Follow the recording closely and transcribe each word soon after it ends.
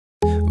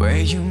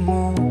way you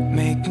move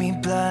make me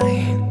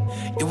blind.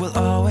 You will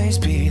always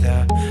be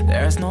there,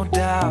 there's no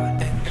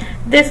doubt.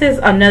 This is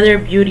another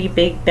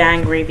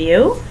BeautyBigBang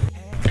review.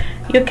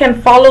 You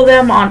can follow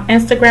them on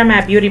Instagram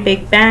at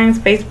BeautyBigBangs,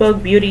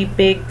 Facebook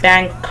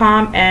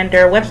BeautyBigBang.com, and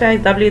their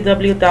website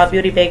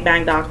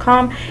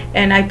www.beautybigbang.com.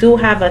 And I do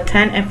have a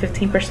 10 and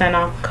 15%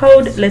 off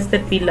code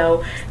listed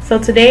below. So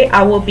today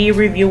I will be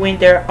reviewing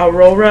their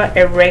Aurora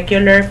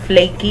Irregular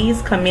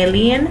Flakies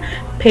Chameleon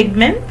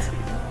pigment,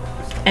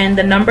 and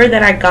the number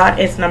that I got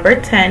is number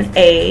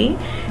 10A,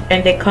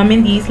 and they come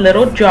in these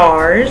little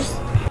jars.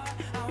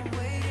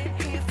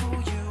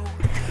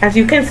 As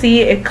you can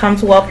see, it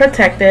comes well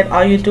protected.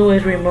 All you do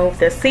is remove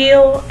the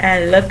seal,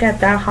 and look at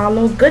that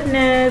holo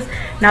goodness.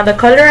 Now the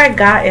color I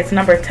got is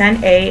number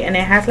 10A, and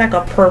it has like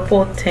a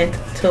purple tint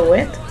to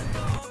it.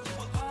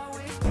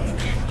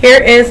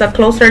 Here is a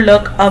closer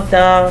look of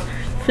the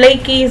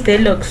flakies. They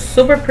look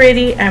super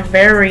pretty and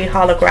very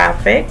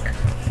holographic.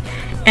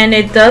 And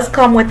it does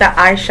come with the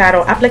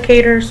eyeshadow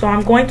applicator, so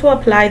I'm going to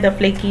apply the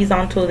flakies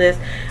onto this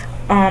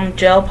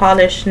gel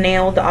polish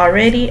nailed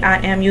already. I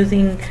am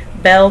using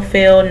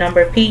Belfield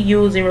number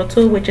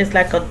PU02, which is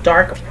like a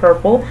dark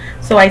purple.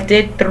 So I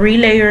did 3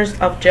 layers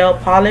of gel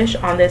polish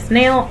on this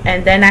nail,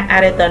 and then I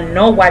added the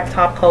no wipe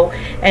top coat,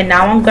 and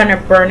now I'm gonna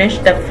burnish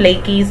the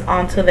flakies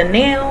onto the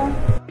nail.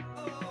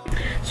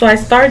 So I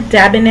start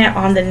dabbing it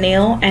on the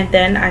nail, and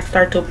then I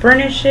start to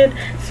burnish it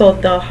so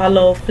the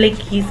holo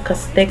flakies could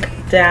stick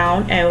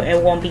down and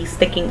it won't be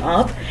sticking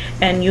up.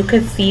 And you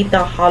could see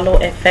the holo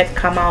effect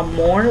come out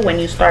more when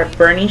you start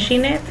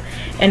burnishing it,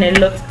 and it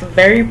looks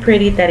very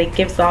pretty that it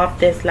gives off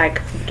this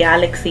like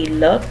galaxy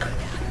look.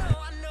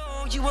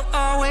 You will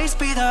always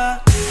be the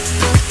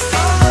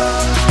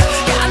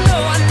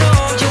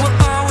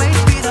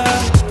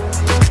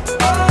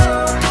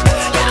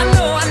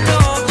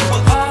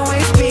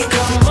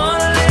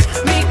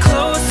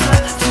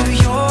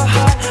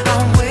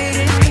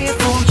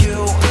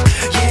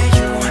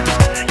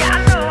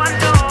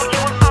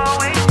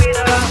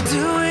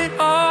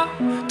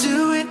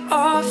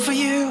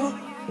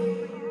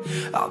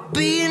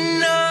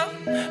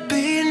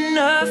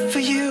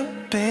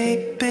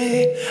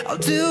I'll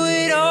do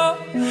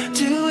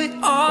it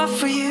all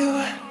for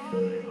you.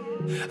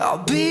 I'll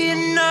be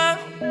enough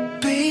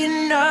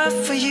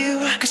for you.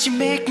 Cause you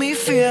make me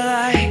feel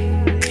like,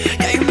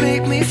 yeah, you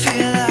make me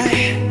feel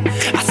like,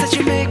 I said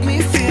you make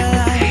me feel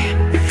like,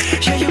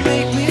 yeah, you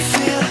make me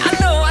feel,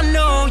 I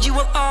know you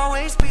will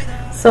always be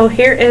there. So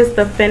here is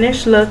the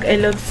finished look. It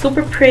looks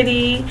super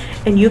pretty,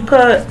 and you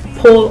could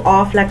pull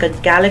off like a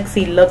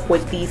galaxy look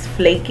with these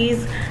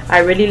flakies. I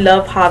really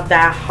love how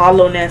that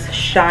hollowness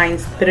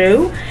shines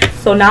through.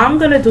 So now I'm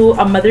gonna do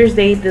a Mother's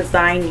Day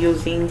design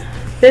using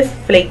this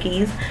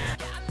flakies.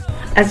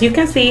 As you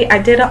can see, I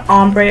did an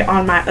ombre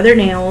on my other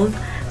nails.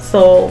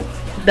 So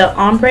the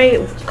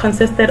ombre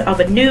consisted of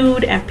a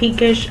nude and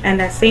pinkish and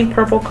that same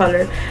purple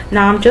color.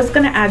 Now I'm just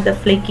gonna add the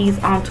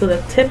flakies onto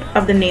the tip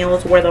of the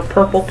nails where the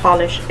purple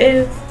polish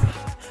is.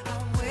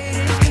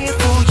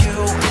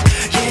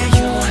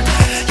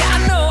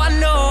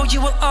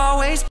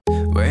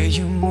 Where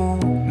you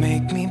move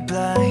make me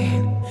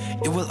blind.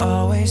 You will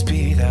always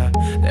be there,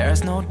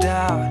 there's no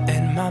doubt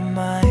in my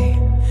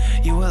mind.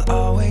 You will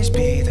always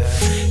be there,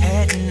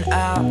 heading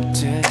out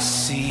to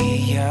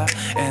see ya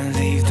and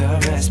leave the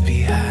rest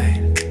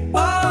behind.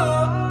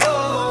 Oh,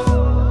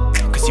 oh,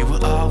 cause you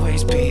will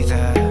always be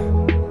there.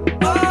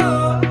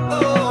 Oh,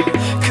 oh,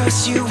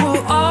 cause you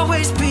will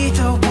always be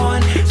the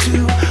one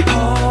to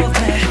hold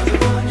me.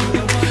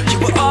 You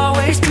will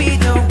always be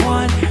the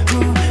one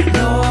who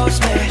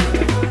knows me.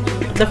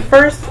 The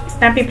first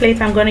stamping plates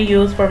I'm going to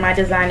use for my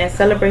design is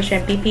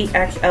Celebration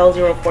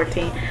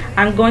BPXL014.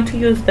 I'm going to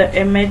use the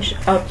image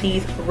of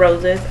these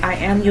roses. I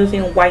am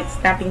using white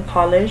stamping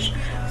polish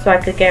so I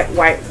could get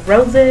white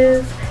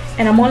roses,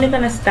 and I'm only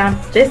going to stamp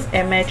this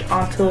image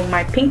onto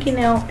my pinky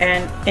nail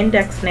and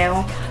index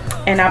nail,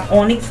 and I'm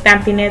only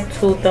stamping it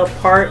to the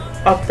part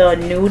of the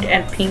nude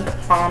and pink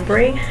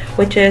ombre,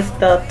 which is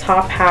the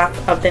top half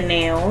of the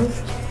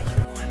nails.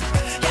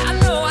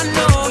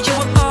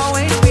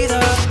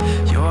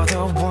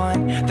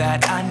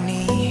 That I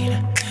need,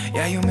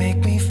 yeah, you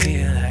make me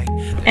feel like.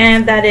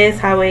 And that is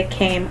how it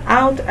came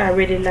out. I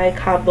really like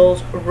how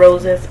those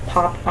roses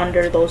pop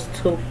under those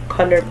 2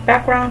 color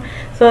background.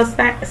 So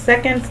the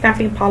second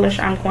stamping polish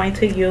I'm going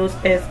to use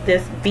is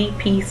this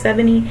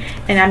BP70,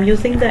 and I'm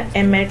using the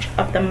image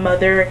of the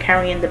mother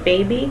carrying the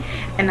baby,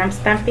 and I'm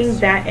stamping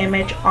that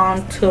image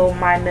onto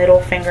my middle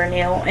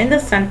fingernail in the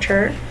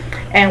center.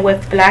 And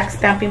with black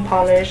stamping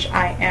polish,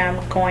 I am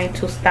going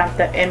to stamp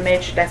the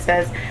image that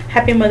says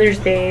Happy Mother's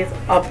Day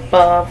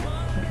above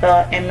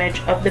the image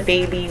of the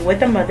baby with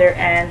the mother,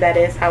 and that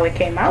is how it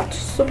came out.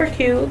 Super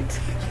cute.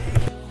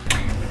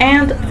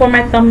 And for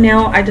my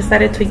thumbnail, I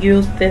decided to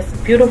use this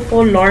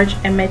beautiful large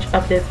image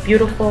of this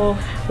beautiful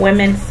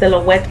women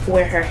silhouette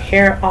with her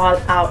hair all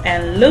out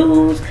and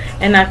loose,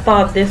 and I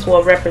thought this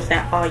will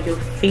represent all you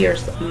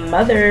fierce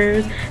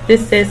mothers.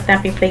 This is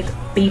stamping plate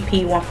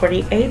BP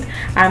 148.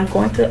 I'm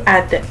going to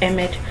add the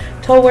image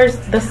towards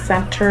the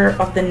center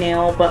of the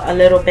nail, but a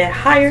little bit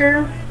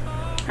higher.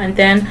 And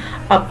then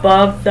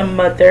above the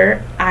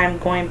mother, I'm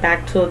going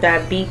back to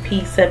that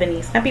BP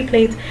 70 stamping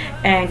plate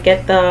and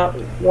get the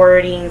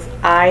wordings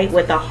I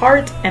with a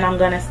heart, and I'm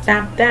gonna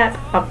stamp that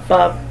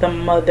above the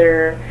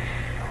mother,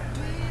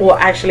 well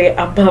actually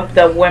above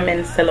the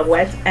women's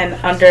silhouette, and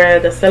under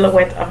the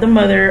silhouette of the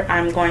mother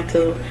I'm going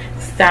to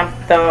stamp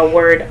the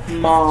word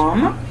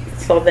mom,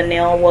 so the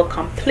nail will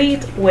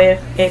complete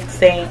with it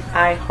saying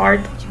I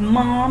heart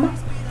mom.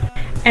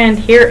 And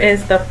here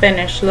is the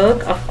finished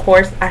look. Of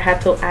course, I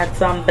had to add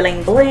some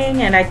bling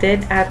bling, and I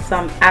did add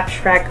some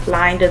abstract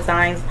line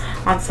designs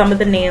on some of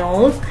the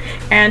nails.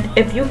 And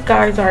if you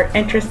guys are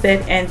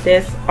interested in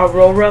this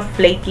Aurora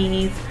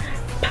Flakies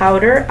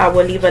powder, I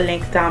will leave a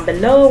link down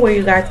below where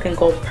you guys can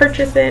go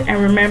purchase it.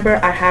 And remember,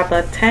 I have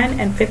a 10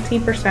 and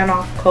 15%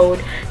 off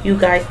code you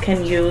guys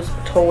can use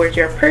towards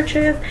your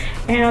purchase.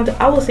 And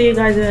I will see you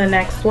guys in the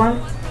next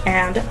one,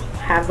 and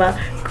have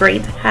a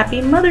great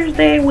happy Mother's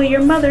Day with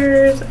your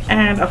mothers,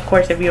 and of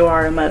course if you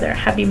are a mother,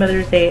 happy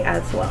Mother's Day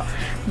as well.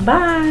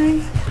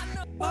 Bye.